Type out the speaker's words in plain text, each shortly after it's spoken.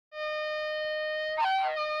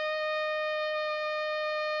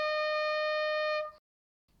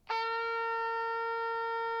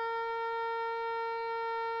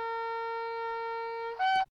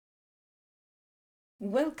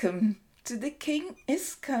Welcome to the King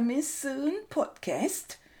is Coming Soon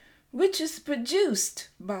podcast, which is produced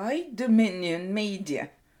by Dominion Media.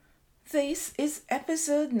 This is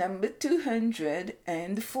episode number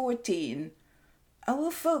 214.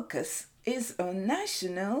 Our focus is on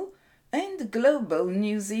national and global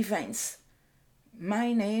news events.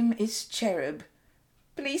 My name is Cherub.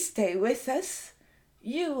 Please stay with us.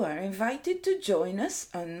 You are invited to join us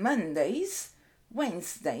on Mondays,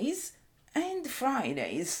 Wednesdays, and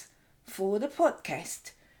Fridays for the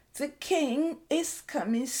podcast The King is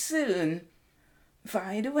Coming Soon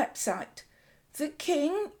via the website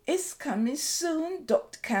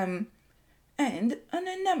thekingiscomingsoon.com and on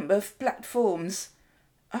a number of platforms.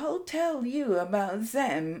 I'll tell you about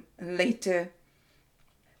them later.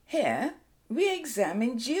 Here we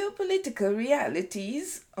examine geopolitical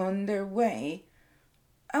realities on their way.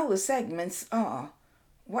 Our segments are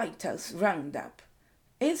White House Roundup,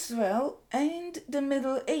 Israel and the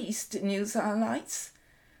Middle East news highlights.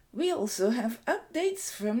 We also have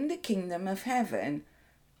updates from the Kingdom of Heaven,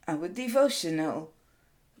 our devotional.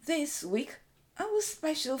 This week, our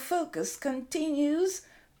special focus continues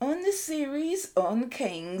on the series on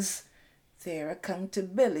kings, their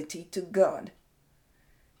accountability to God.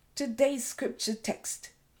 Today's scripture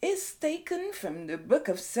text is taken from the book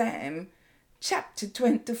of Psalm, chapter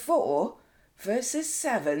 24, verses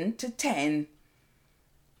 7 to 10.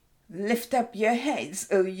 Lift up your heads,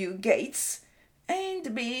 O you gates,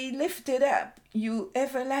 and be lifted up, you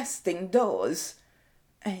everlasting doors,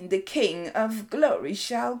 and the King of glory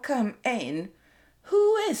shall come in.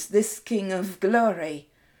 Who is this King of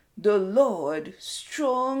glory? The Lord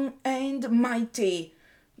strong and mighty,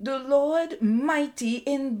 the Lord mighty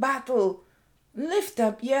in battle. Lift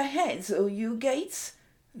up your heads, O you gates,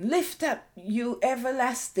 lift up, you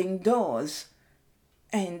everlasting doors,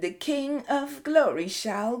 and the King of glory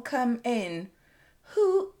shall come in.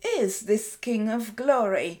 Who is this King of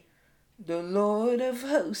glory? The Lord of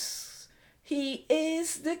hosts. He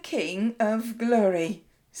is the King of glory.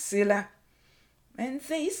 Selah. And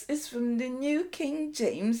this is from the New King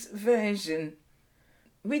James Version.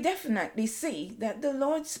 We definitely see that the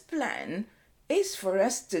Lord's plan is for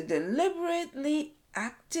us to deliberately,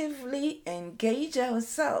 actively engage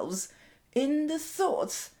ourselves in the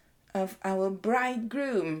thoughts of our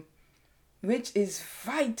bridegroom, which is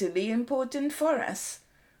vitally important for us,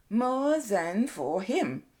 more than for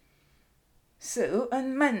him. So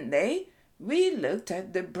on Monday, we looked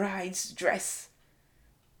at the bride's dress,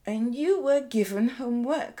 and you were given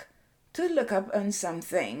homework to look up on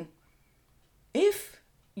something. If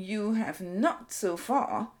you have not so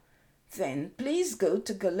far, then please go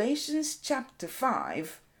to Galatians chapter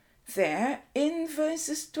 5. There, in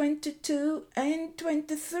verses 22 and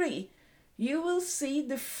 23, you will see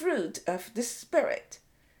the fruit of the Spirit.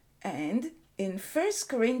 And in 1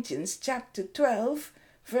 Corinthians chapter 12,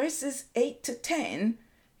 verses 8 to 10,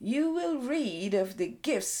 you will read of the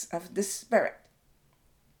gifts of the Spirit.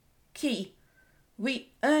 Key: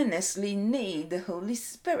 we earnestly need the Holy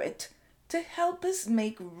Spirit to help us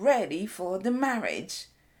make ready for the marriage.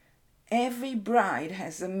 Every bride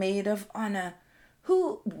has a maid of honor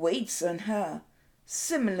who waits on her.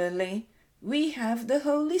 Similarly, we have the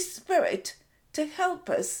Holy Spirit to help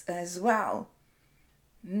us as well.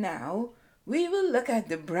 Now, we will look at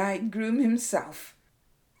the bridegroom himself.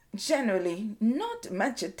 Generally, not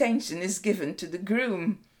much attention is given to the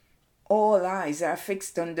groom. All eyes are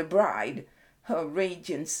fixed on the bride, her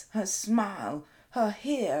radiance, her smile, her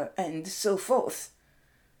hair, and so forth.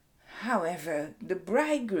 However, the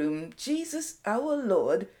bridegroom, Jesus our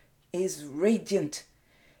Lord, is radiant.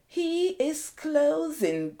 He is clothed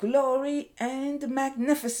in glory and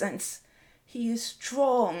magnificence. He is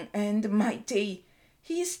strong and mighty.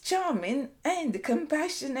 He is charming and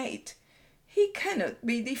compassionate. He cannot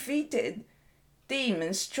be defeated.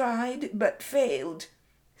 Demons tried but failed.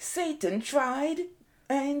 Satan tried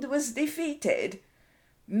and was defeated.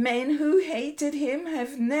 Men who hated him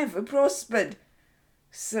have never prospered.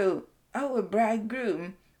 So our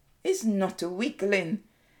bridegroom is not a weakling.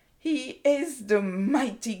 He is the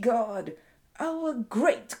mighty God, our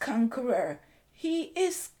great conqueror. He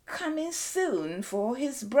is coming soon for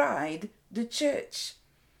his bride, the church.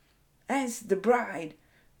 As the bride,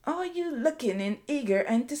 are you looking in eager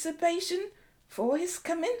anticipation for his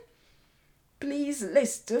coming? Please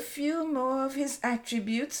list a few more of his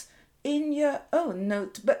attributes in your own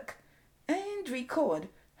notebook and record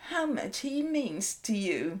how much he means to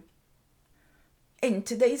you. In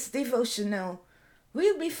today's devotional,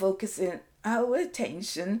 we'll be focusing our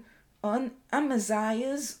attention on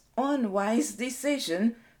Amaziah's unwise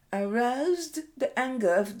decision aroused the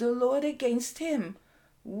anger of the Lord against him.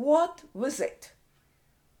 What was it?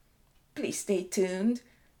 Please stay tuned.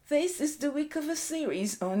 This is the week of a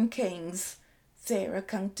series on kings, their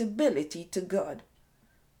accountability to God.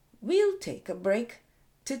 We'll take a break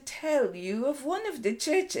to tell you of one of the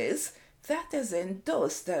churches that has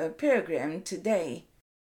endorsed our program today.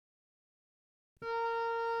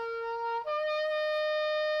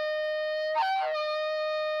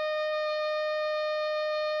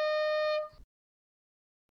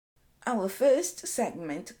 Our first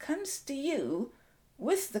segment comes to you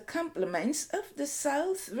with the compliments of the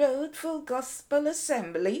South Road Full Gospel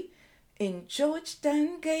Assembly in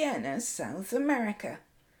Georgetown, Guyana, South America.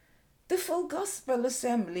 The Full Gospel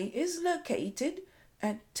Assembly is located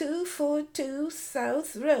at 242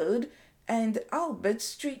 South Road and Albert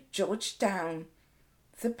Street, Georgetown.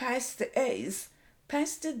 The pastor is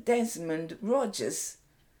Pastor Desmond Rogers.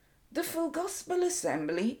 The Full Gospel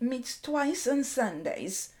Assembly meets twice on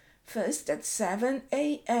Sundays, first at 7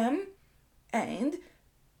 a.m. and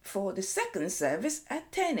for the second service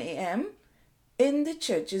at 10 a.m. in the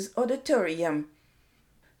church's auditorium.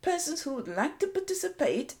 Persons who would like to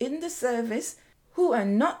participate in the service who are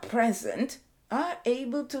not present are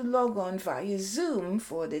able to log on via Zoom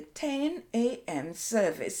for the 10 a.m.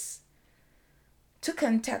 service. To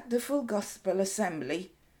contact the Full Gospel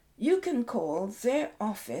Assembly, you can call their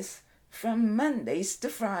office from Mondays to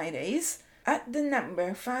Fridays at the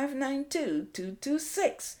number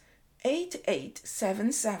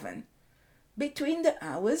 592-226-8877 between the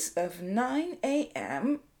hours of 9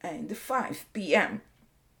 a.m. and 5 p.m.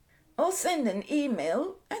 or send an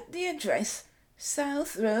email at the address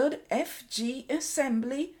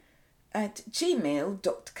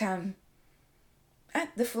southroadfgassembly@gmail.com.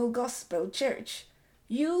 At the Full Gospel Church,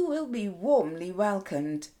 you will be warmly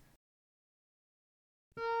welcomed.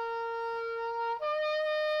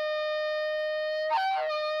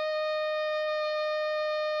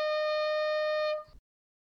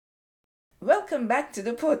 Welcome back to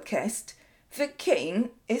the podcast. The King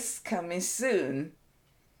is coming soon.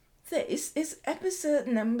 This is episode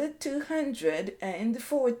number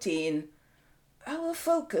 214. Our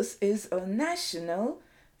focus is on national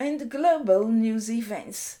and global news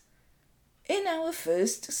events. In our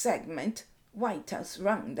first segment, White House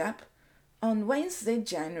Roundup, on Wednesday,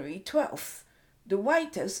 January 12th, the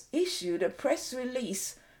White House issued a press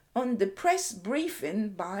release on the press briefing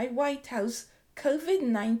by White House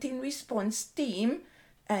COVID-19 response team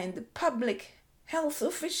and public health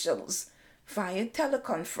officials via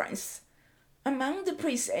teleconference. Among the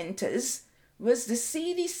presenters was the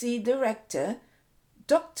CDC Director,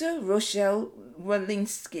 Dr. Rochelle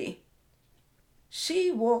Walensky.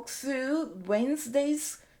 She walked through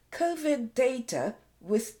Wednesday's COVID data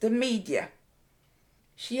with the media.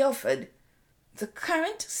 She offered the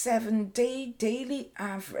current 7-day daily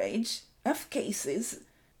average of cases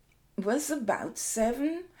was about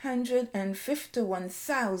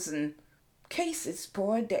 751,000 cases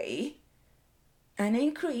per day, an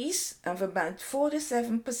increase of about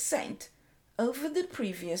 47% over the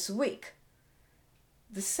previous week.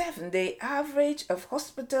 The 7-day average of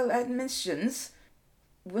hospital admissions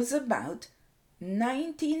was about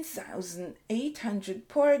 19,800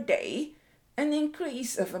 per day, an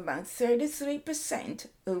increase of about 33%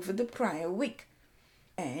 over the prior week,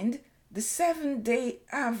 and the 7-day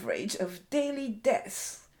average of daily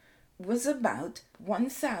deaths was about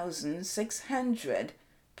 1,600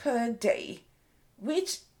 per day,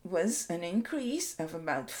 which was an increase of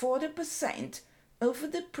about 40% over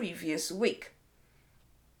the previous week.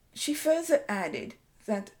 She further added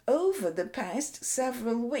that over the past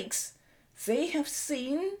several weeks, they have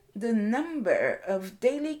seen the number of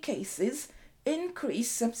daily cases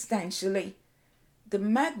increase substantially. The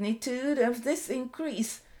magnitude of this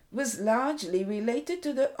increase was largely related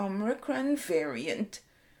to the Omicron variant,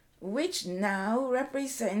 which now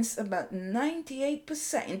represents about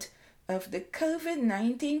 98% of the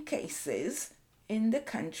COVID-19 cases in the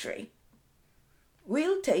country.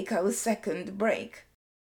 We'll take our second break.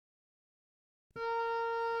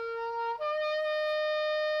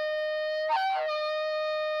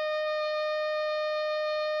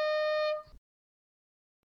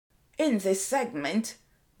 In this segment,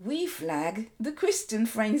 we flag the Christian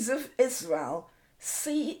Friends of Israel,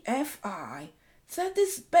 CFI, that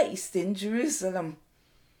is based in Jerusalem.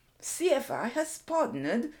 CFI has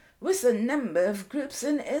partnered with a number of groups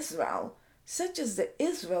in Israel, such as the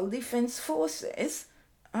Israel Defense Forces,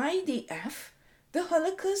 IDF, the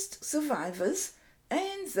Holocaust survivors,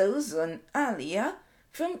 and those on Aliyah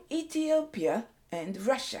from Ethiopia and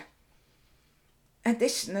Russia.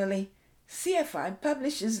 Additionally, CFI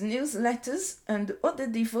publishes newsletters and other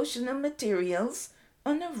devotional materials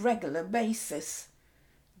on a regular basis.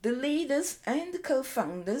 The leaders and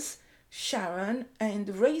co-founders Sharon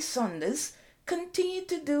and Ray Saunders continue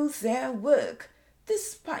to do their work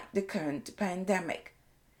despite the current pandemic.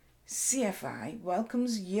 CFI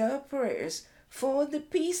welcomes your prayers for the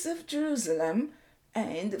peace of Jerusalem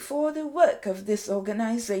and for the work of this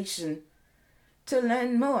organization. To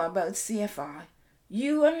learn more about CFI,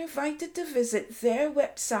 you are invited to visit their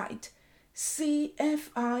website,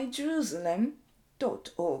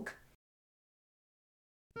 cfijerusalem.org.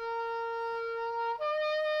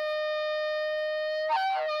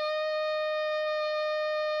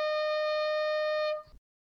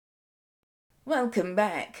 Welcome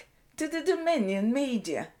back to the Dominion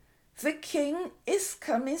Media, The King is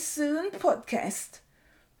Coming Soon podcast.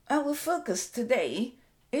 Our focus today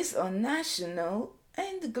is on national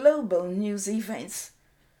and global news events.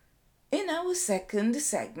 In our second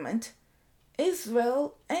segment,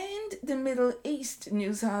 Israel and the Middle East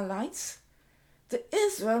news highlights, the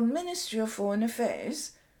Israel Ministry of Foreign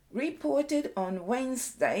Affairs reported on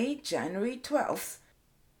Wednesday, January 12th,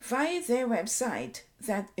 via their website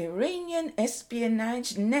that Iranian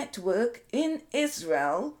espionage network in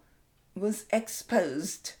Israel was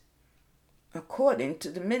exposed. According to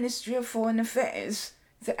the Ministry of Foreign Affairs,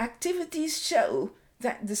 the activities show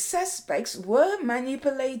that the suspects were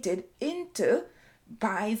manipulated into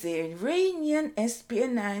by the Iranian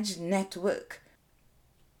espionage network,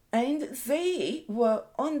 and they were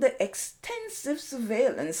under extensive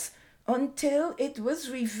surveillance until it was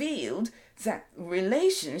revealed that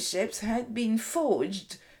relationships had been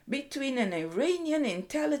forged between an Iranian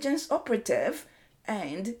intelligence operative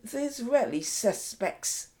and the Israeli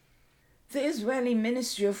suspects. The Israeli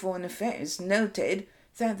Ministry of Foreign Affairs noted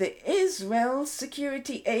that the Israel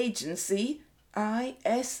Security Agency,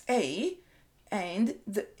 ISA, and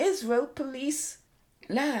the Israel Police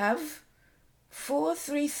Lav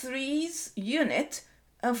 433's unit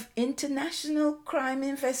of international crime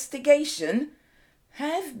investigation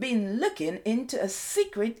have been looking into a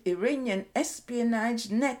secret Iranian espionage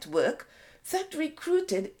network that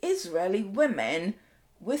recruited Israeli women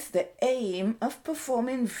with the aim of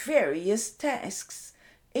performing various tasks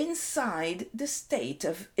inside the state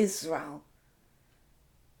of Israel.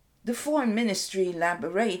 The Foreign Ministry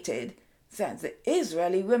elaborated that the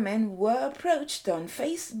Israeli women were approached on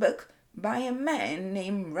Facebook by a man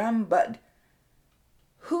named Rambud,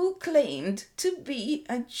 who claimed to be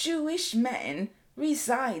a Jewish man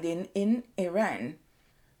residing in Iran.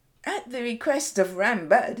 At the request of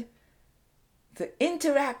Rambud, the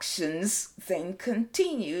interactions then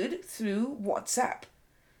continued through WhatsApp.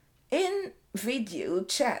 In video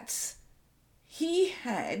chats he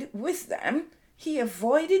had with them, he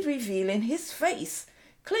avoided revealing his face,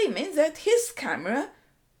 claiming that his camera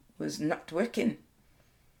was not working.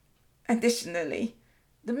 Additionally,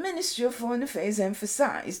 the Ministry of Foreign Affairs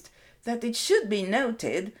emphasized that it should be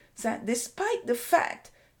noted that despite the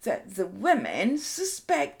fact that the women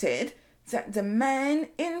suspected that the man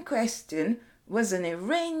in question was an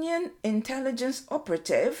Iranian intelligence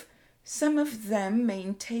operative, some of them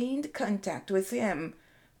maintained contact with him,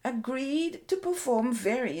 agreed to perform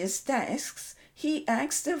various tasks he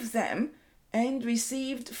asked of them, and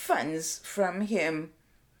received funds from him.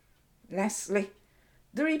 Lastly,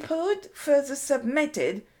 the report further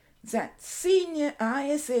submitted that senior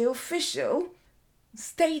ISA official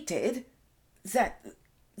stated that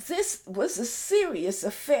this was a serious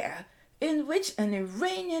affair in which an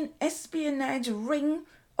Iranian espionage ring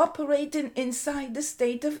operating inside the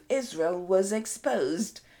state of Israel was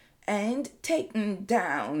exposed and taken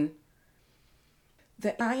down.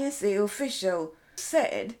 The ISA official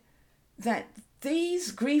said that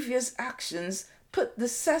these grievous actions put the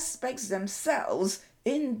suspects themselves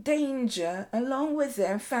in danger along with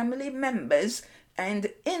their family members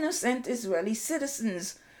and innocent Israeli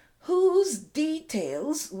citizens whose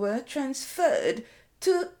details were transferred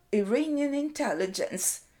to Iranian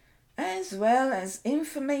intelligence, as well as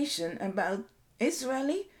information about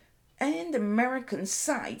Israeli and American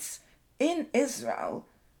sites in Israel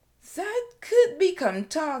that could become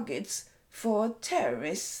targets for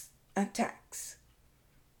terrorist attacks.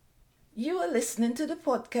 You are listening to the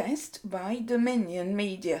podcast by Dominion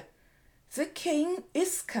Media. The King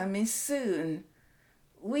is coming soon.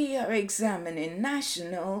 We are examining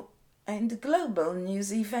national and global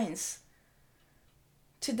news events.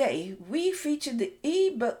 Today, we feature the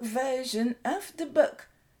e-book version of the book,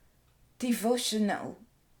 Devotional,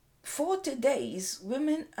 40 Days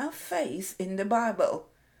Women of Faith in the Bible.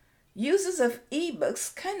 Users of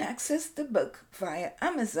e-books can access the book via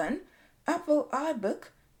Amazon, Apple iBook,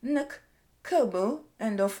 Nook, Kobo,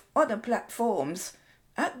 and of other platforms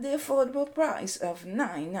at the affordable price of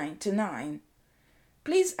 $9.99.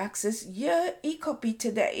 Please access your e-copy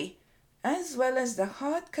today as well as the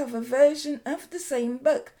hardcover version of the same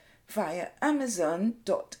book via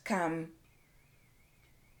Amazon.com.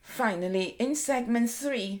 Finally, in segment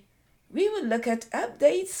 3, we will look at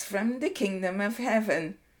updates from the Kingdom of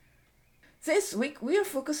Heaven. This week we are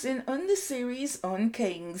focusing on the series on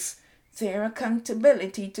Kings, their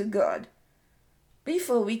accountability to God.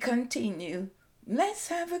 Before we continue, let's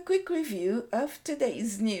have a quick review of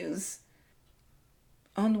today's news.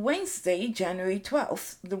 On Wednesday, January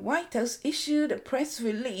 12th, the White House issued a press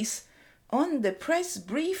release on the press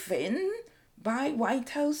briefing by White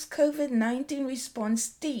House COVID-19 response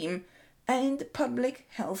team and public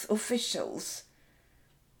health officials.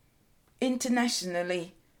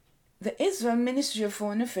 Internationally, the Israel Ministry of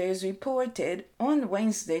Foreign Affairs reported on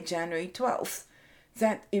Wednesday, January 12th,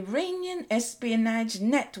 that Iranian espionage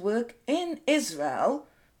network in Israel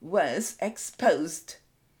was exposed.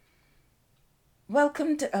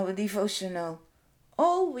 Welcome to our devotional.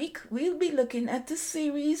 All week we'll be looking at the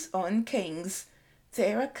series on Kings,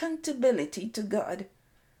 their accountability to God.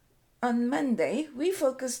 On Monday, we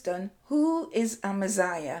focused on who is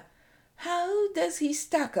Amaziah. How does he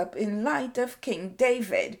stack up in light of King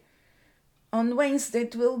David? On Wednesday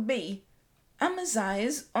it will be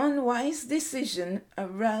Amaziah's unwise decision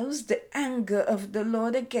aroused the anger of the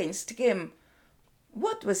Lord against him.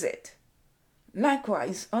 What was it?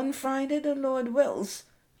 Likewise, on Friday the Lord wills,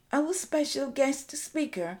 our special guest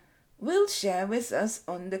speaker will share with us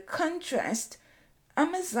on the contrast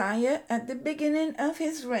Amaziah at the beginning of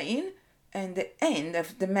his reign and the end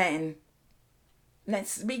of the man.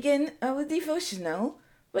 Let's begin our devotional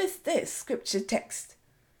with this scripture text.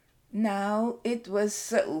 Now it was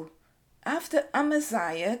so, after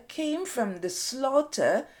Amaziah came from the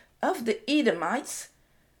slaughter of the Edomites,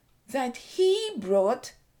 that he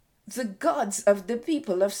brought the gods of the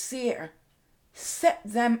people of Seir, set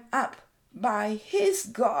them up by his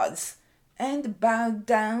gods, and bowed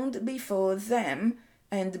down before them,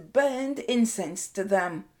 and burned incense to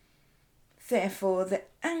them. Therefore the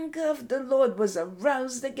anger of the Lord was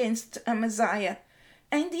aroused against Amaziah,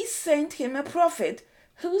 and he sent him a prophet,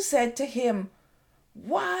 who said to him,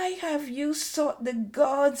 Why have you sought the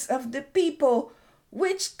gods of the people,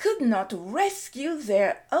 which could not rescue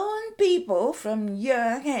their own people from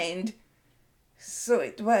your hand? So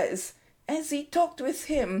it was, as he talked with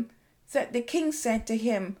him, that the king said to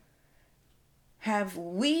him, Have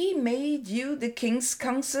we made you the king's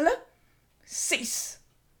counselor? Cease!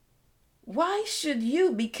 Why should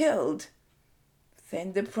you be killed?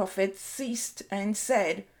 Then the prophet ceased and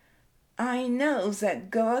said, I know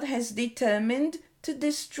that God has determined to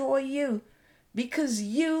destroy you, because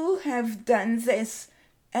you have done this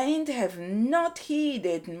and have not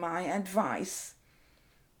heeded my advice.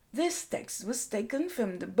 This text was taken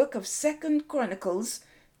from the book of 2 Chronicles,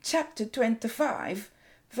 chapter 25,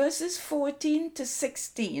 verses 14 to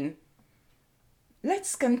 16.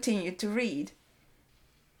 Let's continue to read.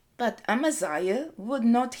 But Amaziah would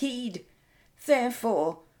not heed.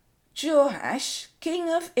 Therefore, Joash, king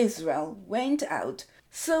of Israel, went out.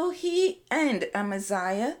 So he and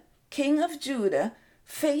Amaziah, king of Judah,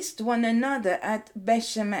 faced one another at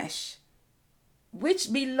Bethshemesh,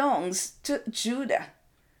 which belongs to Judah.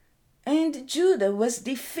 And Judah was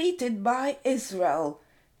defeated by Israel,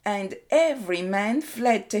 and every man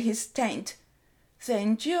fled to his tent.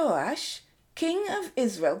 Then Joash, king of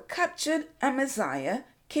Israel, captured Amaziah,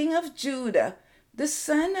 king of Judah, the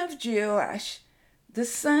son of Joash, the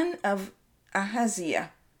son of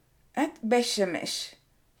Ahaziah, at Bethshemesh.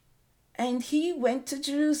 And he went to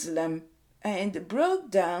Jerusalem, and broke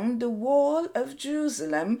down the wall of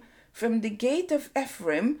Jerusalem from the gate of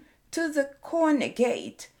Ephraim to the corner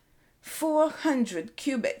gate, 400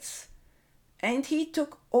 cubits. And he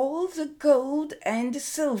took all the gold and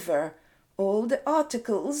silver, all the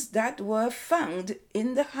articles that were found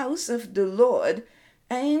in the house of the Lord,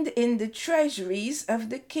 and in the treasuries of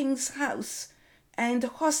the king's house, and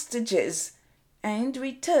hostages, and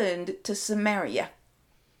returned to Samaria.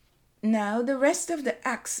 Now the rest of the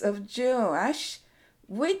acts of Joash,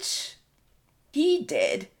 which he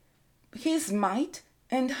did, his might,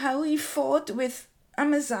 and how he fought with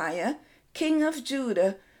Amaziah, king of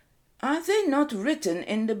Judah, are they not written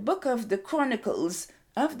in the book of the Chronicles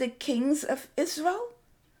of the kings of Israel?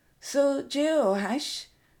 So Joash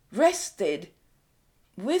rested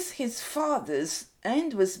with his fathers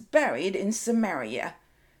and was buried in Samaria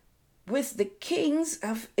with the kings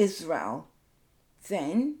of Israel.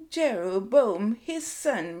 Then Jeroboam his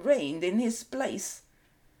son reigned in his place.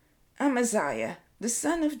 Amaziah, the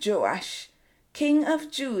son of Joash, king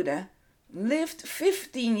of Judah, lived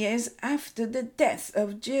 15 years after the death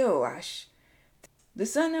of Joash, the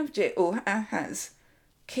son of Jehoahaz,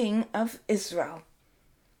 king of Israel.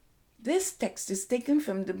 This text is taken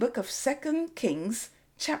from the book of 2 Kings,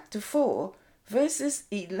 chapter 4, verses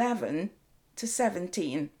 11 to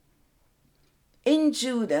 17. In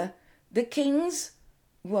Judah, the kings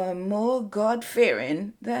were more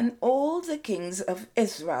God-fearing than all the kings of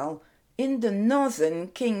Israel in the northern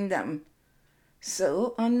kingdom.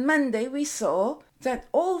 So on Monday we saw that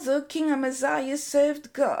although King Amaziah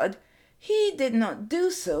served God, he did not do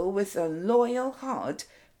so with a loyal heart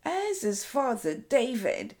as his father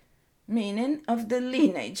David, meaning of the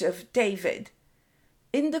lineage of David.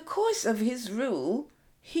 In the course of his rule,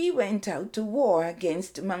 he went out to war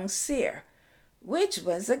against Mount Seir, which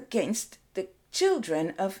was against the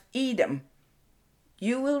children of Edom.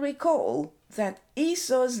 You will recall that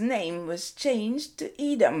Esau's name was changed to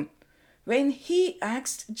Edom when he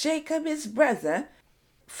asked Jacob his brother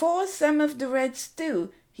for some of the red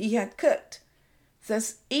stew he had cooked.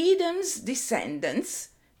 Thus Edom's descendants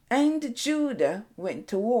and Judah went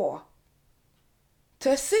to war.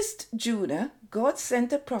 To assist Judah, God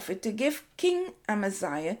sent a prophet to give King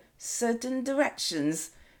Amaziah certain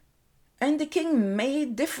directions, and the king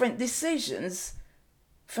made different decisions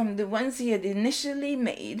from the ones he had initially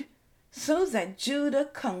made, so that Judah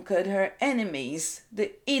conquered her enemies,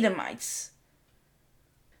 the Edomites.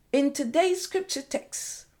 In today's scripture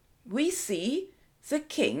text, we see the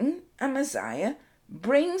king, Amaziah,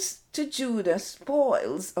 brings to Judah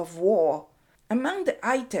spoils of war. Among the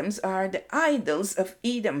items are the idols of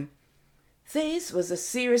Edom. This was a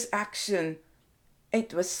serious action.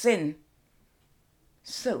 It was sin.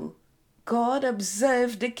 So God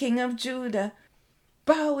observed the king of Judah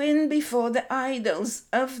bowing before the idols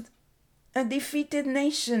of a defeated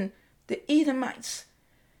nation, the Edomites.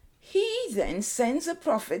 He then sends a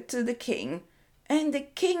prophet to the king, and the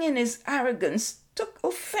king in his arrogance took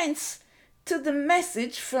offense to the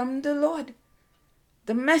message from the Lord.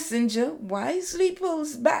 The messenger wisely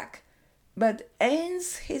pulls back, but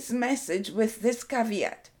ends his message with this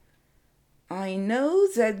caveat: I know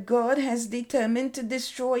that God has determined to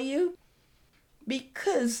destroy you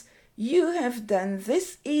because you have done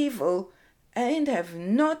this evil and have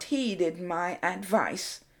not heeded my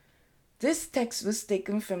advice. This text was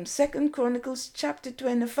taken from 2 Chronicles chapter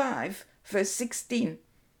 25, verse 16.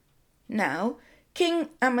 Now, King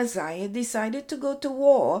Amaziah decided to go to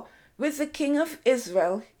war with the king of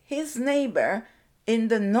Israel, his neighbor, in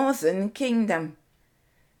the northern kingdom.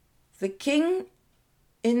 The king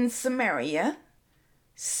in Samaria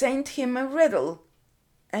sent him a riddle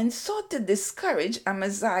and sought to discourage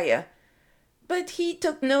Amaziah, but he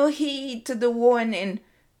took no heed to the warning,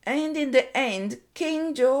 and in the end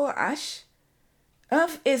King Joash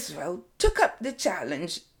of Israel took up the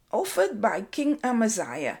challenge offered by King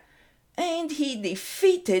Amaziah, and he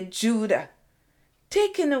defeated Judah,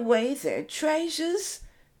 taking away their treasures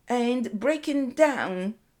and breaking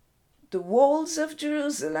down the walls of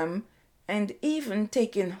Jerusalem, and even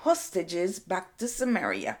taking hostages back to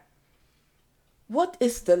Samaria. What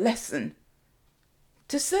is the lesson?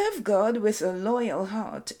 To serve God with a loyal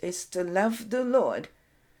heart is to love the Lord.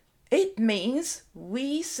 It means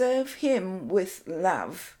we serve Him with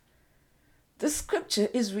love. The scripture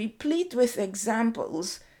is replete with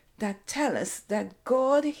examples that tell us that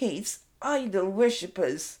God hates idol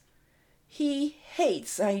worshippers. He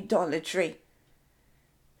hates idolatry.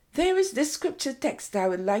 There is this scripture text I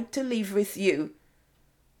would like to leave with you.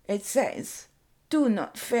 It says, Do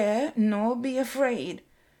not fear nor be afraid.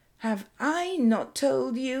 Have I not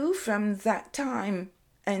told you from that time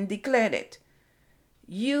and declared it?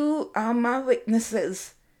 You are my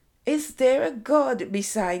witnesses. Is there a God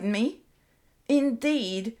beside me?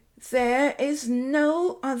 Indeed, there is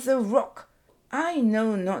no other rock. I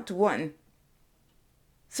know not one.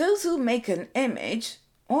 Those who make an image,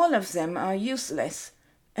 all of them are useless,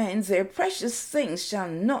 and their precious things shall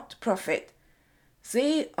not profit.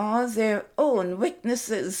 They are their own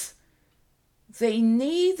witnesses. They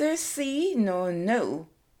neither see nor know,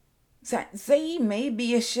 that they may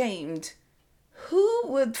be ashamed. Who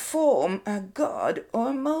would form a god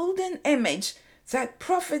or mold an image that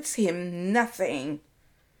profits him nothing?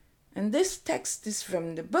 And this text is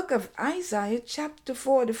from the book of Isaiah chapter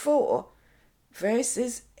 44,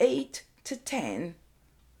 verses 8 to 10.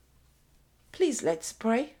 Please let's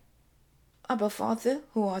pray. Abba Father,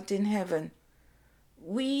 who art in heaven,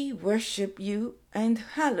 we worship you and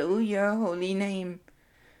hallow your holy name.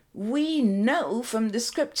 We know from the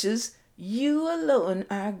scriptures you alone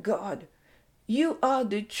are God. You are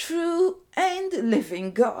the true and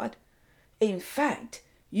living God. In fact,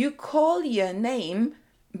 you call your name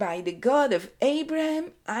by the God of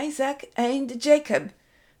Abraham, Isaac, and Jacob,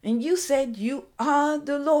 and you said you are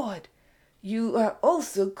the Lord. You are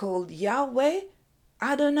also called Yahweh,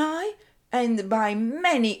 Adonai, and by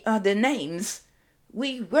many other names.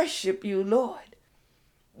 We worship you, Lord.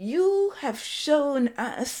 You have shown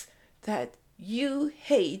us that you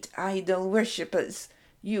hate idol worshippers.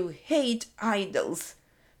 You hate idols.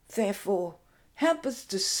 Therefore, help us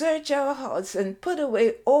to search our hearts and put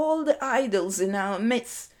away all the idols in our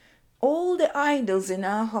midst, all the idols in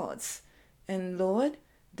our hearts. And Lord,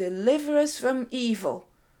 deliver us from evil.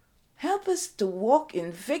 Help us to walk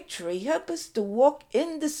in victory. Help us to walk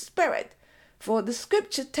in the Spirit. For the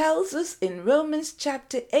scripture tells us in Romans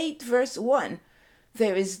chapter 8 verse 1,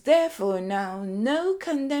 there is therefore now no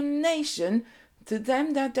condemnation to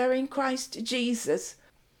them that are in Christ Jesus,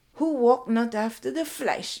 who walk not after the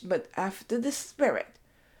flesh, but after the Spirit.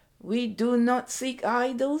 We do not seek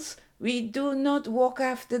idols. We do not walk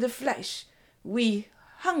after the flesh. We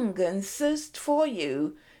hunger and thirst for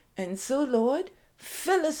you. And so, Lord,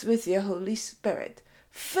 fill us with your Holy Spirit.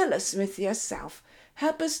 Fill us with yourself.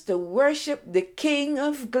 Help us to worship the King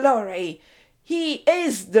of glory. He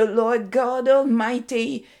is the Lord God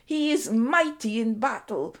Almighty. He is mighty in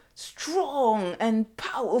battle, strong and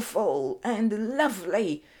powerful and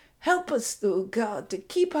lovely. Help us, O God, to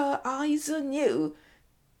keep our eyes on you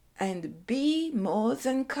and be more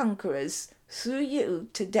than conquerors through you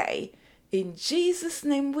today. In Jesus'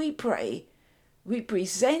 name we pray. We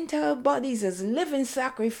present our bodies as living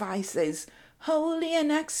sacrifices, holy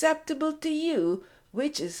and acceptable to you,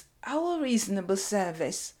 which is our reasonable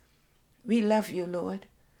service. We love you, Lord.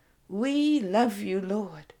 We love you,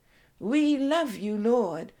 Lord. We love you,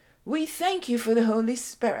 Lord. We thank you for the Holy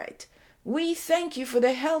Spirit. We thank you for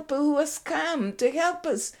the helper who has come to help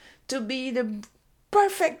us to be the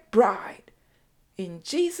perfect bride. In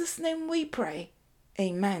Jesus' name we pray.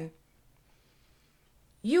 Amen.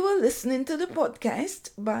 You are listening to the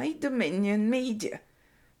podcast by Dominion Media.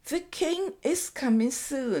 The King is coming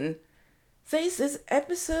soon. This is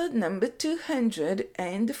episode number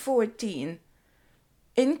 214.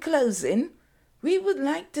 In closing, we would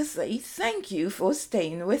like to say thank you for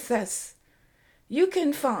staying with us. You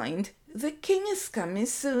can find the King is Coming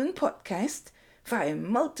Soon podcast via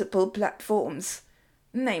multiple platforms,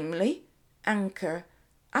 namely Anchor,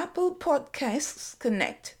 Apple Podcasts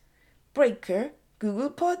Connect, Breaker, Google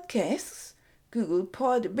Podcasts, Google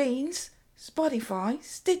Podbeans, Spotify,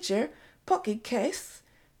 Stitcher, Pocket Casts,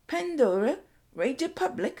 Pandora, Radio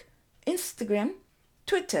Public, Instagram,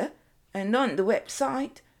 Twitter, and on the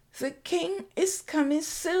website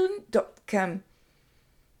thekingiscomingsoon.com.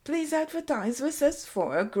 Please advertise with us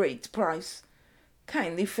for a great price.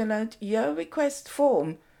 Kindly fill out your request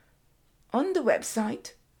form on the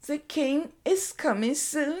website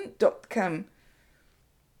thekingiscomingsoon.com.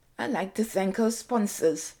 I'd like to thank our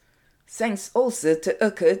sponsors. Thanks also to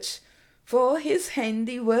Urkuch for his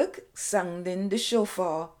handiwork sounding the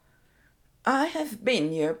shofar. I have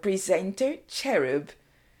been your presenter, Cherub.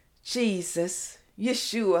 Jesus,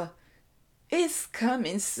 Yeshua, is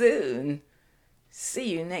coming soon.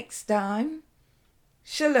 See you next time.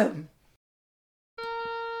 Shalom.